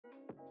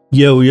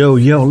Yo,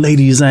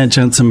 ladies and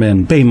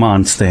gentlemen,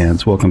 Baymon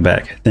stands, welcome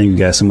back. Thank you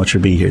guys so much for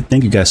being here.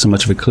 Thank you guys so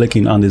much for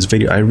clicking on this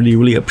video. I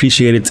really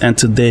appreciate it. And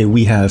today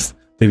we have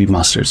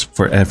BABYMONSTER's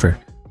Forever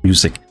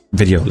music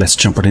video. Let's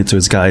jump right into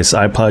it, guys.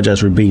 I apologize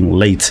for being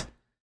late,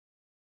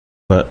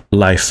 but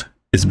life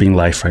is being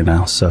life right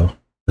now. So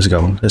let's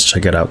go. Let's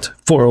check it out.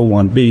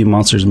 401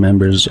 BABYMONSTER's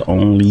members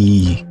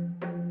only.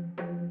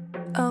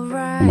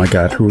 Oh my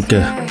god,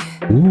 Ruka.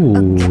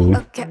 Ooh.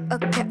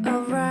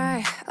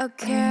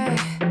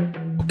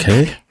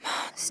 Okay.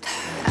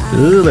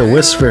 Ooh, the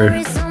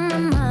whisper.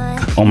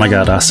 Oh my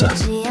god, Asa.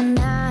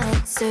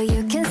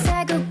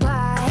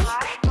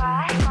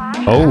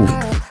 Oh,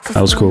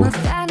 that was cool.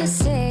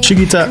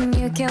 Chiquita.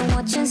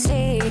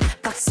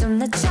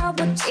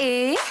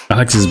 I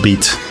like this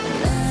beat.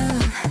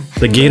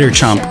 The Gator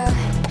Chomp.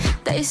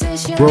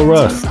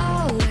 Rora.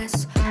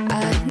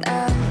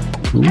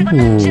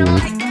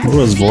 Ooh,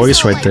 Rora's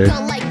voice right there.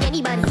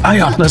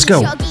 Aya, let's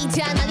go.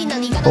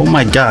 Oh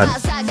my god.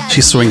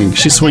 She's swinging.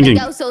 She's swinging.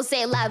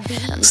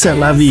 C'est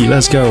la vie.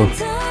 Let's go.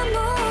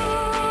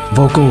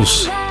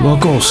 Vocals.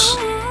 Vocals.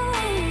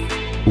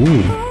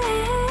 Ooh.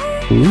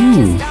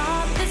 Ooh.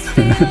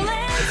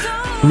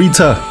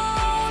 Rita.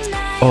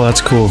 Oh,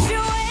 that's cool.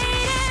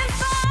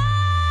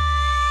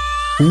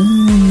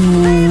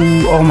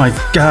 Ooh. Oh my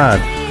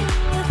god.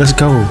 Let's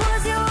go.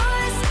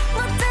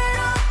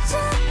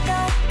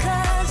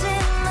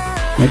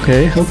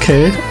 Okay.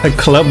 A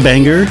club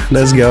banger.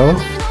 Let's go.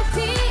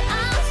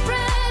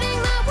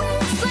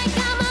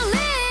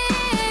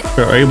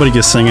 Bro, everybody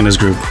gets singing in this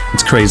group.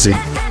 It's crazy.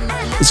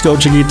 Let's go,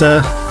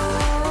 Chiquita.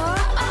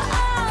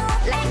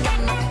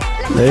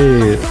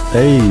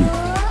 Hey.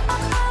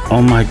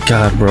 Oh my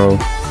god, bro.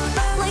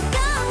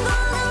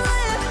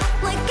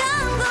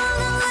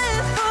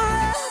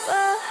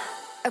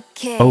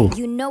 Oh.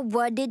 You know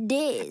what it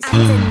is.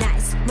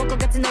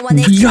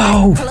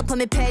 Yo.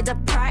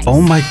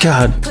 Oh my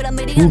god.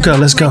 Ruka,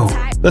 let's go.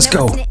 Let's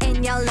go.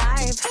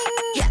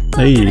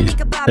 Hey.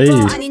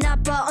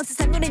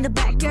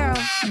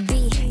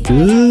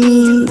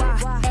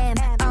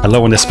 I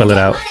love when they spell it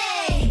out.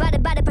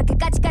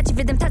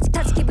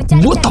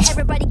 What the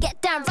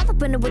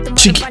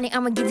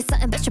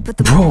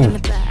Bro.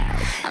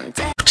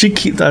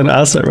 Chiquita and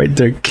Asa right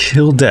there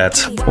killed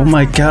that. Oh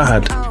my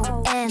god.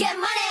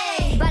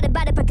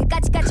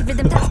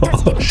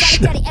 Oh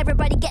shit.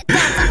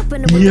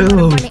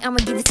 Yo.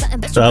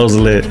 That was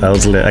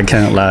lit. I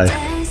can't lie.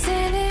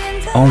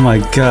 Oh my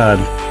god.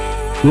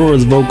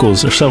 Rora's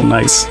vocals are so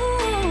nice.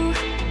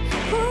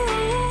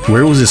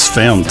 Where was this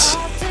filmed?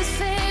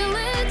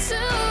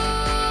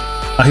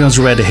 I think it was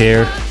red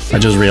hair. I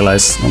just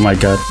realized. Oh my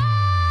god.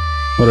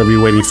 What are we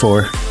waiting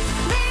for?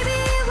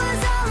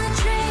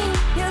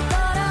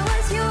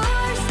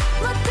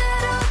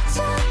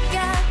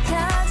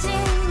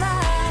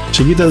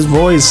 Chiquita's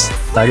voice.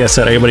 Like I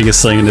said, everybody gets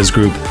singing in this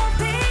group.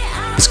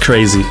 It's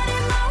crazy.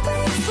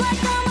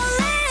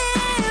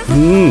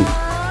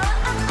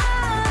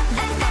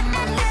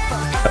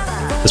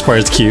 This part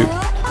is cute.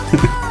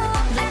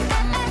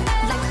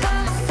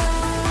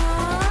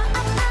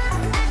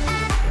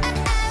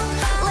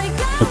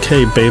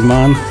 Okay,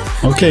 Baymon.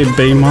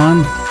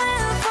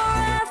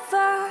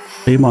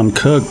 Baymon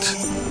cooked.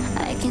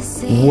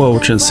 Whoa,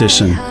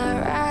 transition.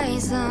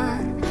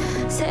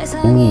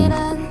 Ooh.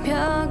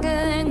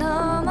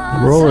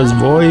 Rora's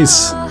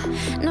voice.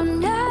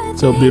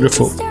 So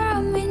beautiful.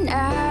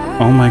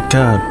 Oh my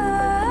god.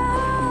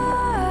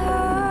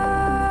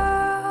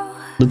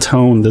 The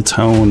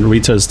tone.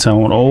 Rita's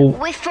tone. Oh.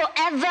 With forever.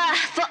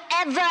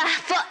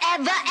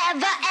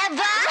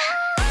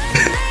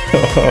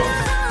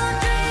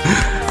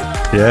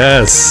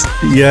 Yes.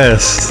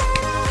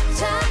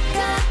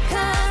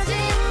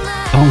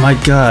 Oh my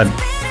god.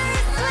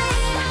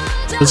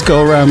 Let's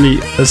go, Rami.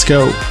 Let's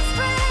go.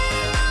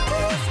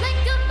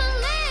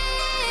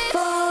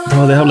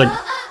 Bro, they have like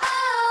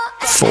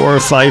 4 or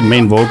 5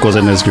 main vocals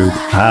in this group.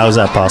 How is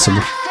that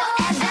possible?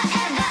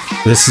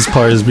 This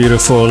part is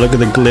beautiful. Look at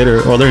the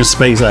glitter. Oh, they're in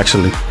space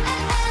actually.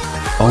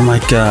 Oh my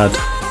god.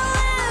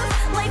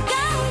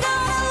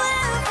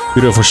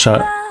 Beautiful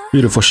shot.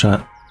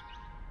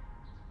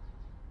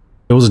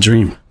 It was a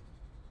dream.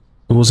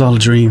 It was all a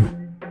dream.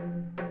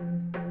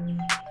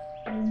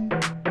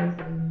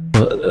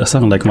 But that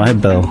sounded like my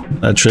bell.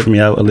 That tripped me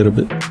out a little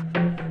bit.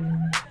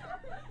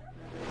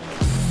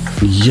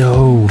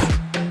 Yo.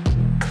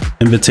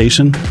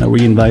 Invitation? Are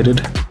we invited?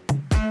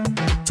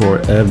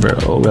 Forever.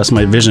 Oh, that's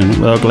my vision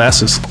without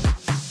glasses.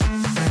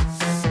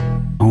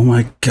 Oh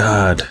my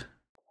god.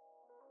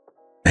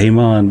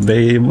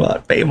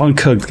 Baymon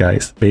cooked,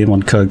 guys.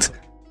 Baymon cooked.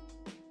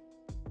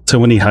 So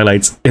many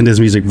highlights in this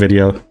music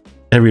video.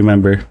 Every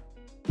member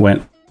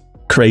went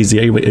crazy.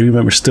 Every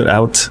member stood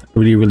out.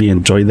 Really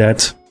enjoyed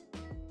that.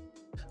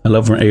 I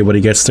love when everybody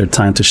gets their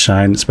time to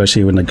shine,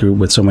 especially in a group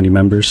with so many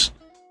members.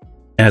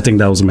 And I think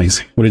that was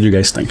amazing. What did you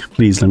guys think?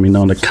 Please let me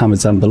know in the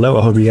comments down below.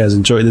 I hope you guys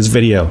enjoyed this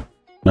video.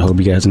 And I hope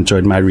you guys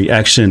enjoyed my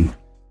reaction.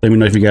 Let me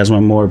know if you guys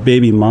want more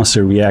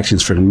BABYMONSTER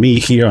reactions from me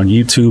here on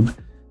YouTube.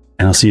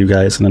 And I'll see you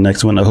guys in the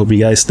next one. I hope you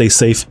guys stay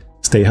safe,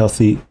 stay stay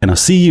healthy, and I'll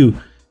see you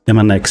in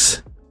my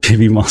next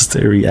Baby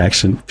Monster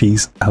reaction.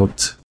 Peace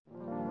out.